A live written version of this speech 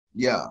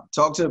Yeah,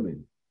 talk to me.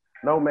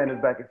 Snow Man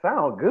is back. It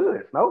sounds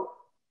good, Snow.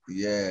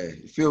 Yeah,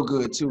 it feel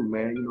good too,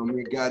 man.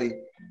 Me and Gotti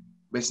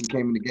basically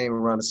came in the game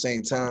around the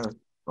same time.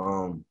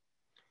 Um,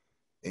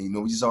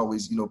 and we just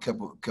always,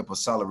 kept a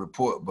solid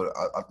report. But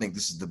I think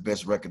this is the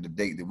best record to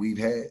date that we've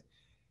had.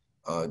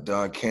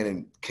 Don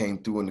Cannon came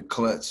through in the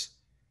clutch,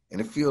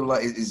 and it feel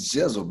like it's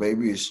Jizzle,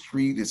 baby. It's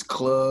street, it's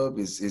club,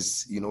 it's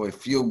it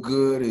feel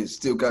good. It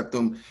still got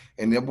them,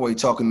 and that boy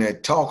talking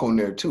that talk on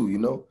there too.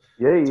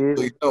 Yeah, he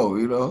is. So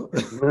It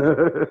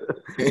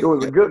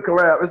was a good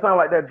collab. It sounded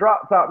like that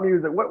drop top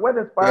music. What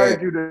yeah.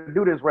 inspired you to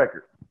do this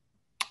record?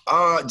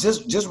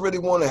 Just really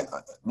wanting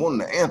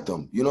the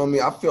anthem. You know what I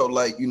mean? I felt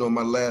like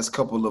my last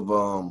couple of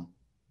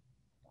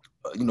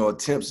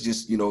attempts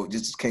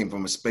just came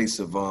from a space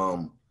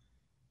of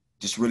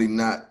just really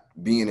not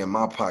being in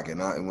my pocket.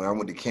 And when I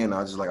went to Canada,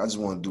 I just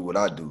want to do what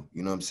I do.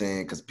 You know what I'm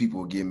saying? Because people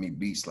were giving me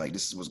beats like,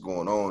 this is what's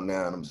going on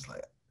now, and I'm just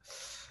like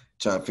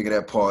trying to figure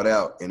that part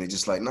out. And it's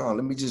just like, no,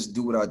 let me just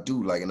do what I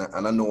do. Like, and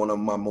I know when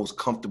I'm my most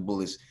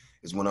comfortable is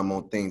when I'm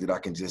on things that I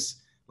can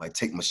just like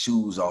take my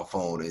shoes off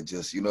on and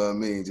just, you know what I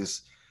mean,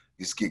 just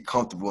get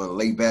comfortable and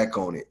lay back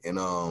on it.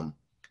 And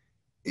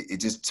it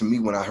just, to me,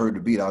 when I heard the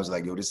beat, I was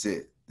like, yo, this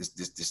it.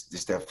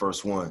 This that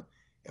first one.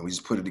 And we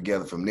just put it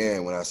together from there.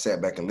 And when I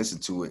sat back and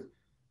listened to it,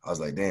 I was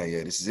like, damn,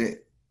 yeah, this is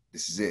it.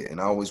 This is it. And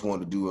I always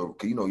wanted to do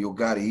cause Yo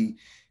Gotti,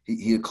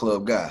 he a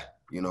club guy.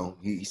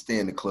 He stay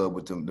in the club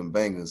with them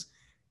bangers.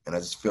 And I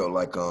just felt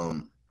like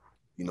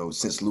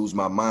since Lose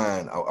My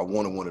Mind, I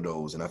wanted one of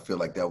those. And I feel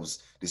like this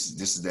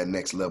is that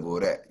next level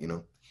of that.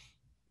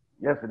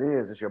 Yes, it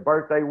is. It's your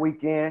birthday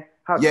weekend.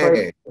 How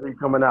crazy Yeah. are you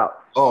coming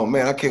out? Oh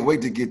man, I can't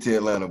wait to get to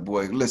Atlanta,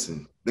 boy.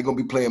 Listen, they're gonna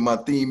be playing my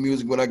theme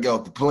music when I get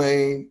off the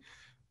plane.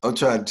 I'm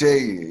trying to tell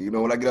you,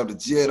 when I get off the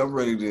jet, I'm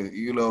ready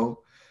to.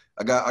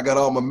 I got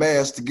all my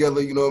masks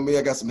together, you know what I mean?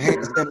 I got some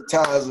hand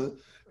sanitizer,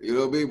 you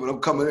know what I mean? But I'm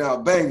coming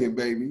out banging,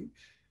 baby.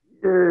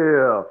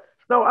 Yeah.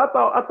 No, I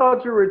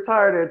thought you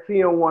retired at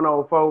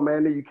TM104,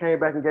 man. Then you came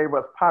back and gave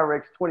us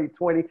Pyrex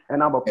 2020,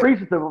 and I'm Yeah.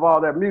 appreciative of all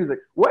that music.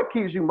 What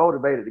keeps you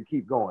motivated to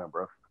keep going,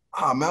 bro?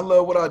 Man, I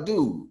love what I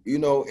do,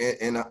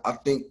 and I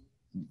think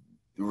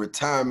the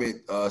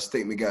retirement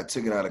statement got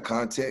taken out of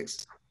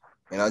context.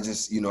 And I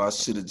just, I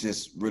should have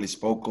just really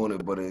spoke on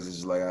it, but it's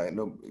just like, I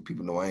know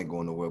people know I ain't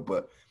going nowhere,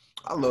 but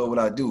I love what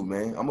I do,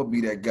 man. I'm gonna be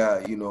that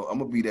guy, I'm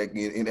gonna be that,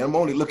 and I'm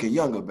only looking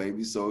younger,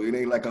 baby. So it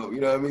ain't like, you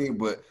know what I mean?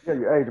 But Yeah,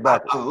 you age I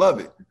backwards. love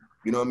it.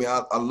 You know what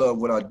I mean? I love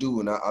what I do.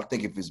 And I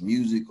think if it's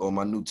music or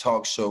my new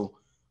talk show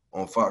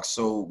on Fox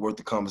Soul, Worth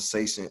the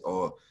Conversation,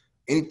 or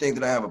anything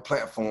that I have a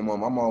platform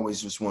on, I'm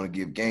always just want to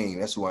give game.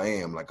 That's who I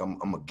am. Like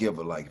I'm a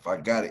giver. Like if I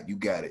got it, you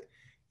got it.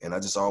 And I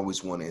just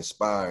always want to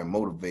inspire and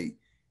motivate.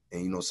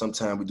 And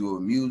sometimes we do it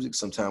with music,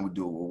 sometimes we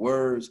do it with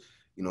words,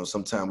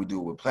 sometimes we do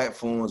it with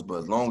platforms. But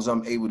as long as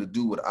I'm able to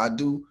do what I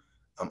do,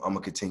 I'm gonna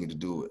continue to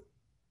do it.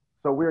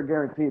 So we're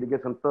guaranteed to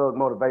get some thug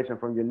motivation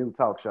from your new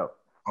talk show.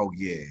 Oh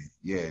yeah,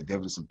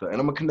 definitely some stuff. And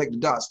I'm gonna connect the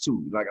dots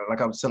too. Like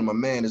I was telling my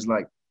man, it's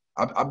like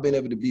I've been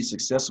able to be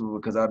successful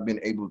because I've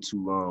been able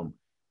to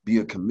be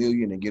a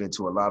chameleon and get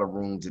into a lot of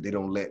rooms that they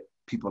don't let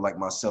people like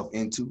myself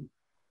into.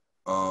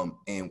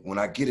 And when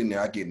I get in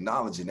there, I get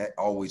knowledge, and that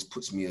always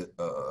puts me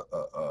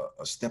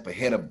a step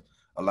ahead of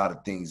a lot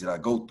of things that I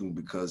go through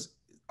because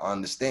I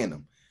understand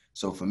them.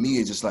 So for me,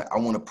 it's just like I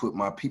want to put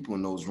my people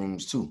in those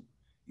rooms too.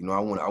 I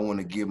want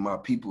to give my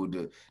people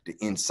the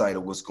insight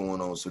of what's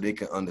going on so they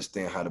can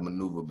understand how to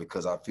maneuver,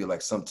 because I feel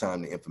like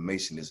sometimes the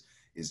information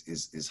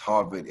is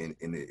Harvard and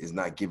it is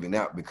not giving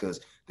out because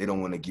they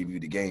don't want to give you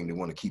the game. They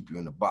want to keep you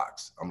in the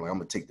box. I'm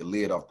gonna take the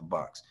lid off the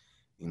box,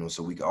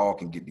 so we all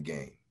can get the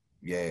game.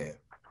 Yeah.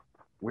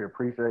 We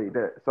appreciate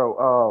that.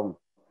 So,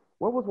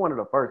 what was one of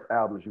the first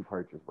albums you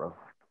purchased, bro?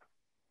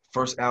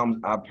 First album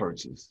I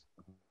purchased,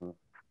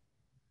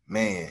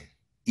 man,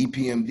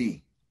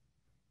 EPMD.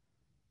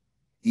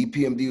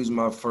 EPMD was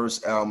my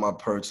first album I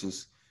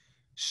purchased.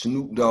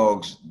 Snoop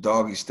Dogg's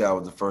Doggy Style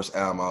was the first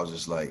album I was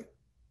just like,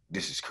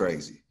 this is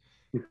crazy.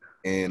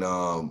 And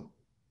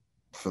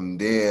from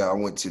there, I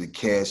went to the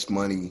Cash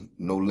Money,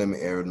 No Limit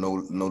era. No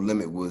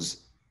Limit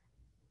was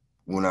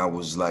when I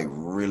was like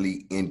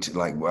really into,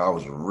 like, well, I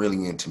was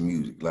really into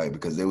music, like,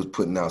 because they was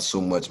putting out so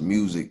much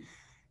music,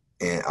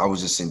 and I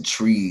was just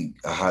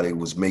intrigued how they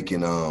was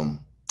making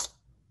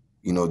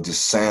this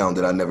sound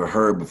that I never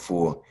heard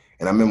before.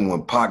 And I remember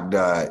when Pac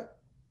died,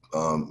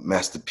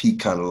 Master P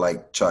kind of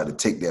like tried to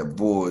take that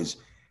voice,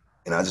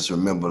 and I just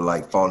remember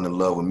like falling in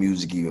love with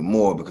music even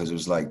more because it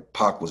was like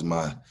Pac was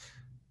my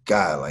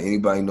guy. Like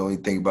anybody know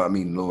anything about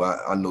me? No,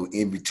 I know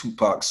every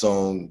Tupac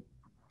song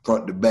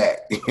front to back.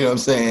 You know what I'm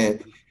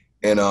saying?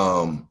 And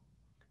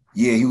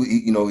yeah,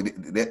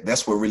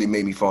 that's what really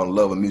made me fall in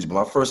love with music.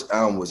 But my first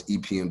album was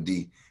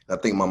EPMD. And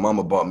I think my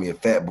mama bought me a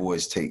Fat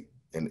Boys tape,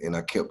 and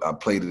I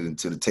played it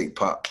until the tape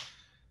popped.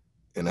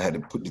 And I had to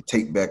put the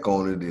tape back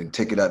on it and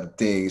take it out the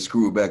thing,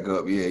 screw it back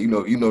up. Yeah, you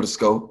know the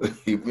scope.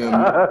 You feel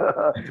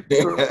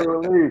me?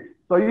 Truly.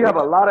 So you have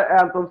a lot of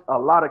anthems, a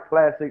lot of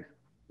classics,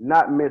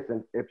 not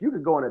missing. If you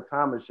could go in a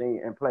time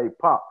machine and play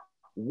Pop,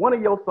 one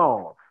of your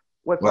songs,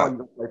 what song Wow. you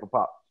gonna play for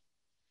Pop?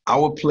 I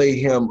would play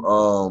him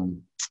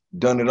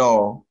Done It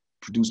All,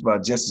 produced by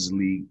Justice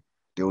League.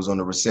 That was on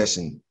the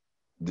Recession.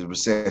 It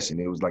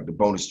was like the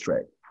bonus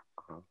track.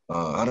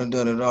 I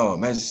done it all,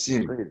 Magic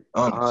City,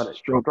 honest,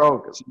 straight.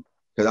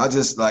 Because I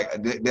just like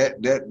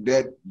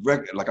that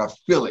record, like I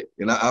feel it,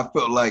 and I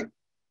felt like,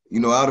 you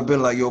know, I'd have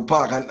been like, yo,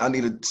 Pac, I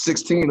need a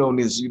 16 on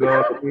this, you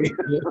know what I mean?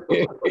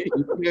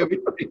 You feel me?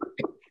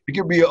 It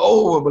could be an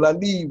old one, but I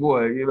need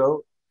one, you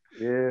know?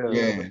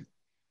 Yeah.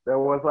 That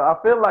was. I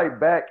feel like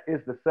Back is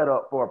the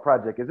setup for a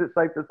project. Is it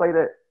safe to say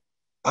that?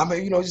 I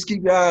mean, you know, just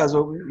keep your eyes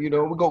open. You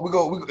know,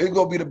 it's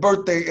gonna be the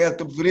birthday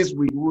anthem for this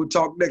week. We'll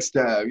talk next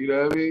time. You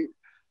know what I mean?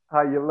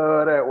 How you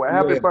love that? Well,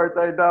 happy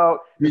birthday, dog.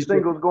 The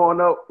single's going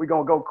up. We're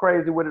gonna go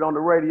crazy with it on the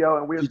radio,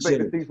 and we expect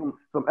to see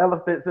some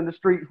elephants in the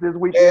streets this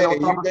weekend on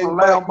top of some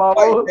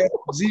Lambos.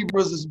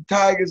 Zebras and some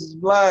tigers and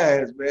some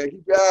lions, man.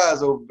 Keep your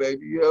eyes open,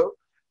 baby. You know.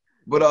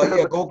 But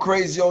yeah, go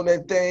crazy on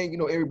that thing. You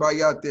know,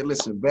 everybody out there,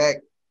 listen,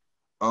 Back.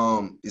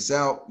 It's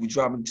out. We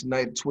dropping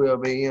tonight at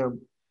 12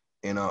 a.m.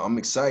 And I'm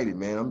excited,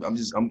 man.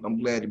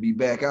 I'm glad to be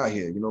back out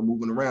here, you know,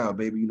 moving around,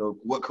 baby. You know,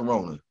 what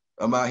Corona?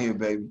 I'm out here,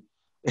 baby.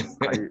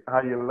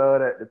 how you love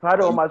that. The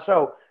title of my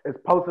show is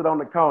Posted on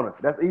the Corner.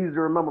 That's easy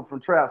to remember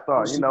from Trap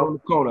Star, you know. On the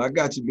corner. I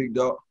got you, big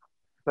dog.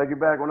 Take it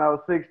back when I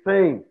was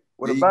 16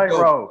 with a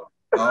bankroll.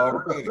 All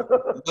right.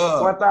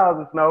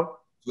 1,000, Snow.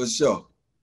 For sure.